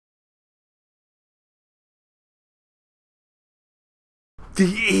The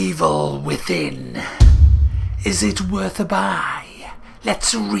evil within. Is it worth a buy?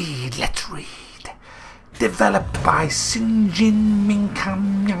 Let's read. Developed by Shinji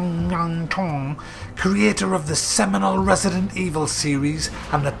Mikami, creator of the seminal Resident Evil series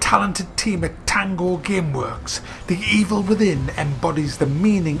and the talented team at Tango Gameworks, The Evil Within embodies the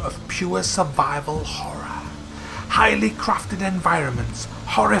meaning of pure survival horror. Highly crafted environments,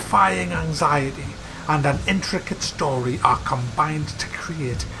 horrifying anxiety, and an intricate story are combined to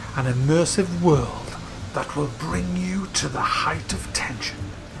create an immersive world that will bring you to the height of tension.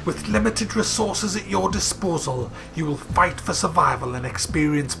 With limited resources at your disposal, you will fight for survival and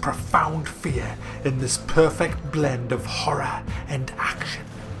experience profound fear in this perfect blend of horror and action.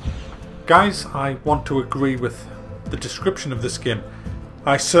 Guys, I want to agree with the description of this game.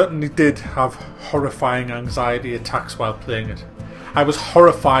 I certainly did have horrifying anxiety attacks while playing it. I was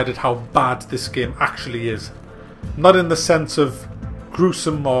horrified at how bad this game actually is. Not in the sense of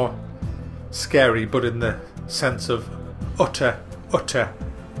gruesome or scary, but in the sense of utter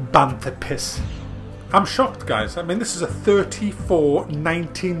bantha piss. I'm shocked, guys. I mean, this is a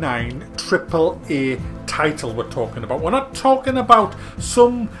 $34.99 AAA title we're talking about. We're not talking about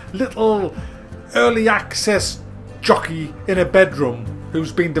some little early access jockey in a bedroom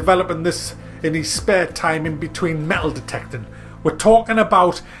who's been developing this in his spare time in between metal detecting. We're talking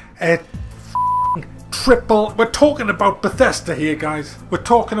about a triple. We're talking about Bethesda here, guys. We're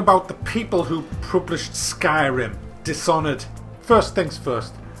talking about the people who published Skyrim, Dishonored. First things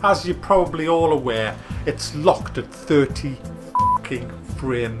first, as you're probably all aware, it's locked at 30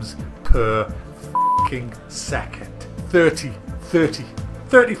 frames per second. 30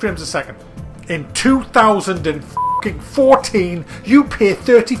 frames a second. In 2014, you pay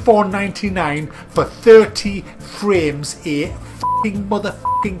 $34.99 for 30 frames a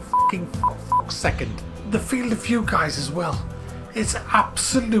motherfucking second. The field of view, guys, as well. It's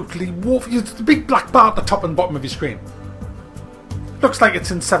absolutely woeful. The big black bar at the top and bottom of your screen. Looks like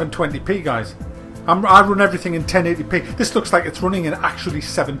it's in 720p, guys. I run everything in 1080p. This looks like it's running in actually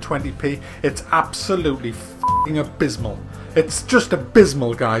 720p. It's absolutely f***ing abysmal. It's just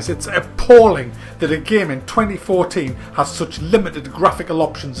abysmal, guys. It's appalling that a game in 2014 has such limited graphical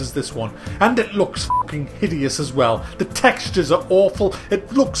options as this one. And it looks f***ing hideous as well. The textures are awful.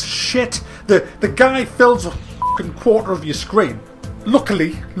 It looks shit. The guy fills a f***ing quarter of your screen.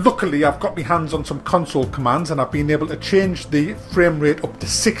 Luckily, I've got my hands on some console commands and I've been able to change the frame rate up to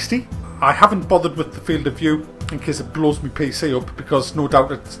 60. I haven't bothered with the field of view in case it blows my PC up, because no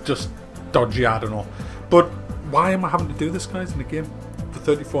doubt it's just dodgy, I don't know. But why am I having to do this, guys, in a game for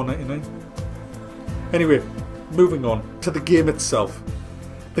 $34.99? Anyway, moving on to the game itself.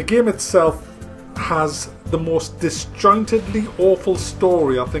 The game itself has the most disjointedly awful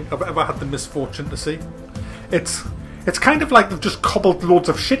story I think I've ever had the misfortune to see. It's kind of like they've just cobbled loads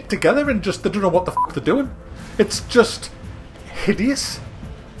of shit together and just they don't know what the f*** they're doing. It's just hideous.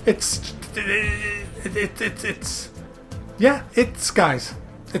 Guys,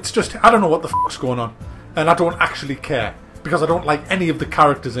 it's just, I don't know what the f***'s going on. And I don't actually care, because I don't like any of the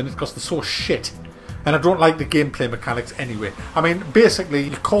characters in it because they're so shit. And I don't like the gameplay mechanics anyway. I mean, basically,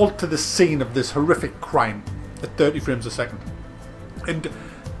 you're called to the scene of this horrific crime at 30 frames a second. And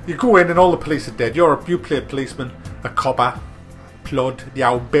you go in and all the police are dead. You play a policeman, a copper, Plod,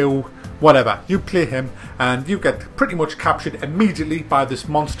 Yao Bill, whatever. You play him and you get pretty much captured immediately by this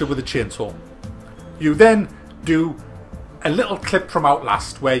monster with a chainsaw. You then do a little clip from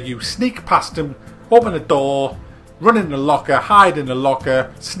Outlast where you sneak past him, open a door, run in the locker, hide in the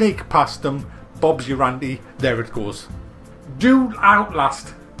locker, sneak past him, Bob's your auntie, there it goes. Do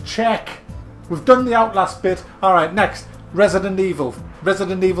Outlast, check. We've done the Outlast bit. Alright, next, Resident Evil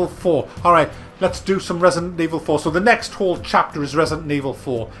 4. Alright, let's do some Resident Evil 4. So the next whole chapter is Resident Evil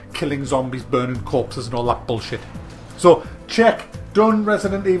 4, killing zombies, burning corpses and all that bullshit. So, check, done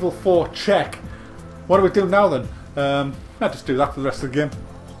Resident Evil 4, check. What do we do now then? I'll just do that for the rest of the game.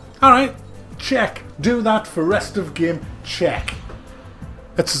 Alright, check. Do that for rest of game, check.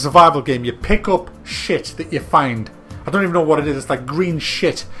 It's a survival game. You pick up shit that you find. I don't even know what it is. It's like green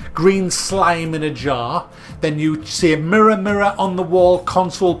shit. Green slime in a jar. Then you say, mirror, mirror on the wall,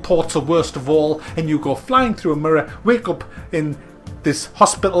 console ports are worst of all. And you go flying through a mirror, wake up in this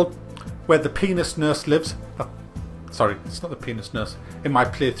hospital where the penis nurse lives. Sorry, it's not the penis nurse. In my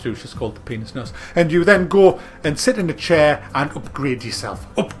playthrough, she's called the penis nurse. And you then go and sit in a chair and upgrade yourself.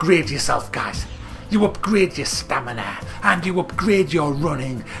 Upgrade yourself, guys. you upgrade your stamina and you upgrade your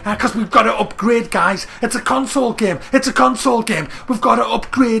running. Because we've got to upgrade, guys. It's a console game. It's a console game. We've got to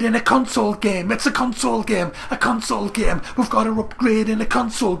upgrade in a console game. It's a console game. A console game. We've got to upgrade in a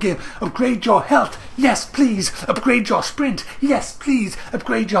console game. Upgrade your health. Yes, please. Upgrade your sprint. Yes, please.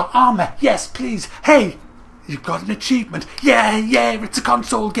 Upgrade your armor. Yes, please. Hey, you've got an achievement. Yeah, it's a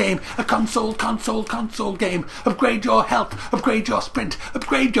console game. A console game. Upgrade your health. Upgrade your sprint.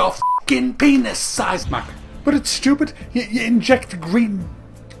 Upgrade your fucking penis size, Mac. But it's stupid. You inject green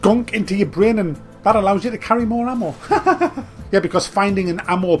gunk into your brain and that allows you to carry more ammo. Yeah, because finding an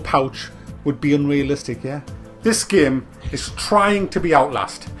ammo pouch would be unrealistic, yeah? This game is trying to be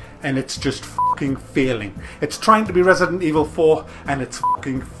Outlast and it's just fucking failing. It's trying to be Resident Evil 4 and it's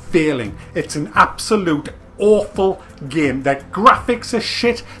fucking failing. It's an absolute awful game. The graphics are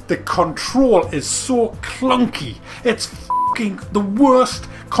shit. The control is so clunky. It's fucking the worst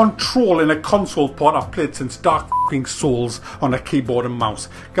control in a console port I've played since Dark fucking Souls on a keyboard and mouse.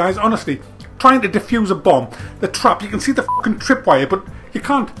 Guys, honestly, trying to defuse a bomb, the trap, you can see the fucking tripwire, but you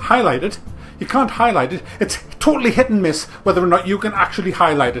can't highlight it. You can't highlight it. It's totally hit and miss whether or not you can actually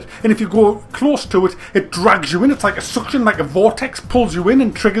highlight it. And if you go close to it, it drags you in. It's like a suction, like a vortex, pulls you in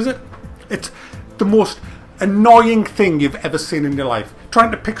and triggers it. It's the most annoying thing you've ever seen in your life. Trying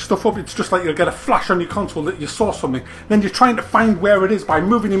to pick stuff up, it's just like you'll get a flash on your console that you saw something. Then you're trying to find where it is by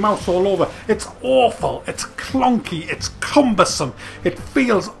moving your mouse all over. It's awful. It's clunky. It's cumbersome. It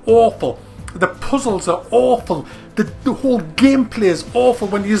feels awful. The puzzles are awful. The whole gameplay is awful.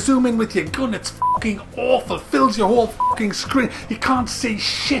 When you zoom in with your gun, it's fucking awful. It fills your whole fucking screen. You can't see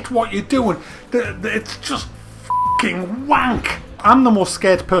shit what you're doing. It's just fucking wank. I'm the most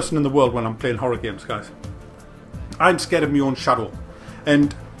scared person in the world when I'm playing horror games, guys. I'm scared of my own shadow.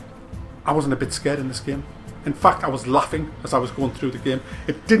 And I wasn't a bit scared in this game. In fact, I was laughing as I was going through the game.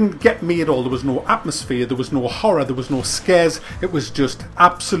 It didn't get me at all. There was no atmosphere, there was no horror, there was no scares. It was just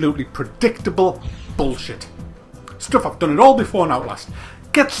absolutely predictable bullshit. Stuff I've done it all before in Outlast.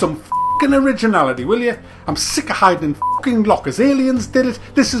 Get some fucking originality, will you? I'm sick of hiding in fucking lockers. Aliens did it.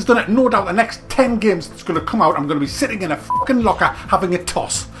 This has done it. No doubt the next 10 games that's going to come out, I'm going to be sitting in a fucking locker having a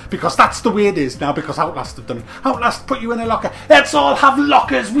toss. Because that's the way it is now, because Outlast have done it. Outlast put you in a locker. Let's all have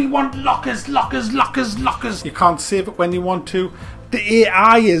lockers. We want lockers, lockers, lockers, lockers. You can't save it when you want to. The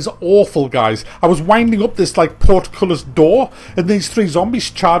AI is awful, guys. I was winding up this like portcullis door and these 3 zombies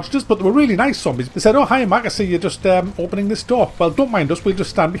charged us, but they were really nice zombies. They said, "Oh, hi Mac, I see you're just opening this door. Well, don't mind us, we'll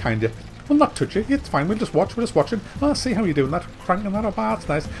just stand behind you. We'll not touch you, it's fine, we'll just watch, we're just watching. Oh, see how you're doing that, cranking that up, that's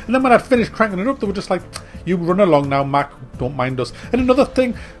nice." And then when I'd finished cranking it up, they were just like, "You run along now, Mac, don't mind us." And another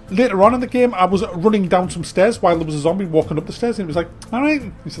thing, later on in the game, I was running down some stairs while there was a zombie walking up the stairs, and he was like,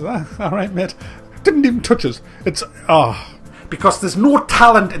 "Alright," he said, "Alright, mate." Didn't even touch us. It's, because there's no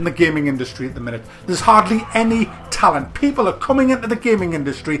talent in the gaming industry at the minute. There's hardly any talent. People are coming into the gaming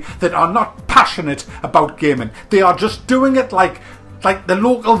industry that are not passionate about gaming. They are just doing it like the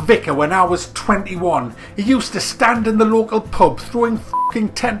local vicar when I was 21. He used to stand in the local pub throwing fucking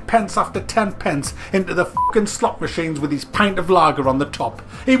 10 pence after 10 pence into the fucking slot machines with his pint of lager on the top.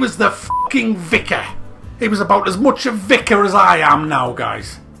 He was the fucking vicar. He was about as much a vicar as I am now,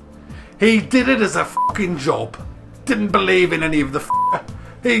 guys. He did it as a fucking job. Didn't believe in any of the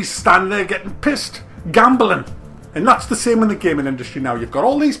He's standing there getting pissed, gambling. And that's the same in the gaming industry now. You've got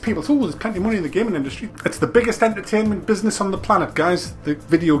all these people. Oh, there's plenty of money in the gaming industry. It's the biggest entertainment business on the planet, guys, the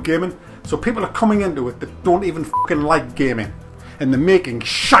video gaming. So people are coming into it that don't even fucking like gaming. And they're making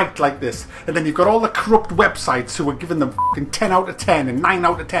shite like this. And then you've got all the corrupt websites who are giving them fucking 10 out of 10 and 9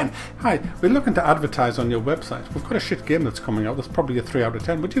 out of 10. Hi, we're looking to advertise on your website. We've got a shit game that's coming out. That's probably a 3 out of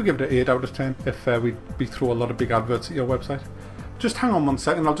 10. Would you give it an 8 out of 10 if we throw a lot of big adverts at your website? Just hang on one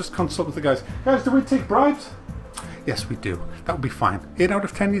second. I'll just consult with the guys. Guys, do we take bribes? Yes, we do. That would be fine. 8 out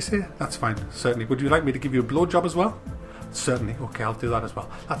of 10, you say? That's fine. Certainly. Would you like me to give you a blowjob as well? Certainly. Okay, I'll do that as well.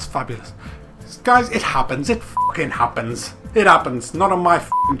 That's fabulous. Guys, it happens. It fucking happens. It happens. Not on my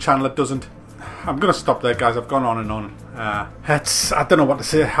fucking channel, it doesn't. I'm going to stop there, guys. I've gone on and on. I don't know what to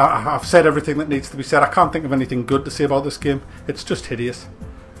say. I've said everything that needs to be said. I can't think of anything good to say about this game. It's just hideous.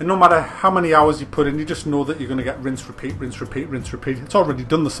 And no matter how many hours you put in, you just know that you're going to get rinse, repeat, rinse, repeat, rinse, repeat. It's already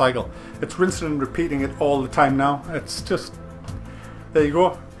done the cycle. It's rinsing and repeating it all the time now. It's just... There you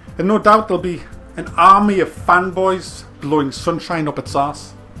go. And no doubt there'll be an army of fanboys blowing sunshine up its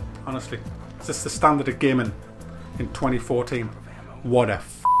arse. Honestly. Is this the standard of gaming in 2014? What a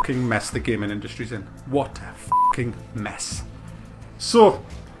fucking mess the gaming industry's in. What a fucking mess. So,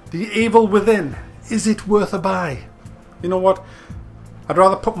 the evil within. Is it worth a buy? You know what? I'd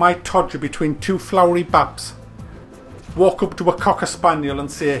rather put my todger between 2 flowery baps, walk up to a cocker spaniel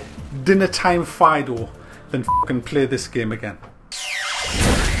and say, dinner time Fido than fucking play this game again.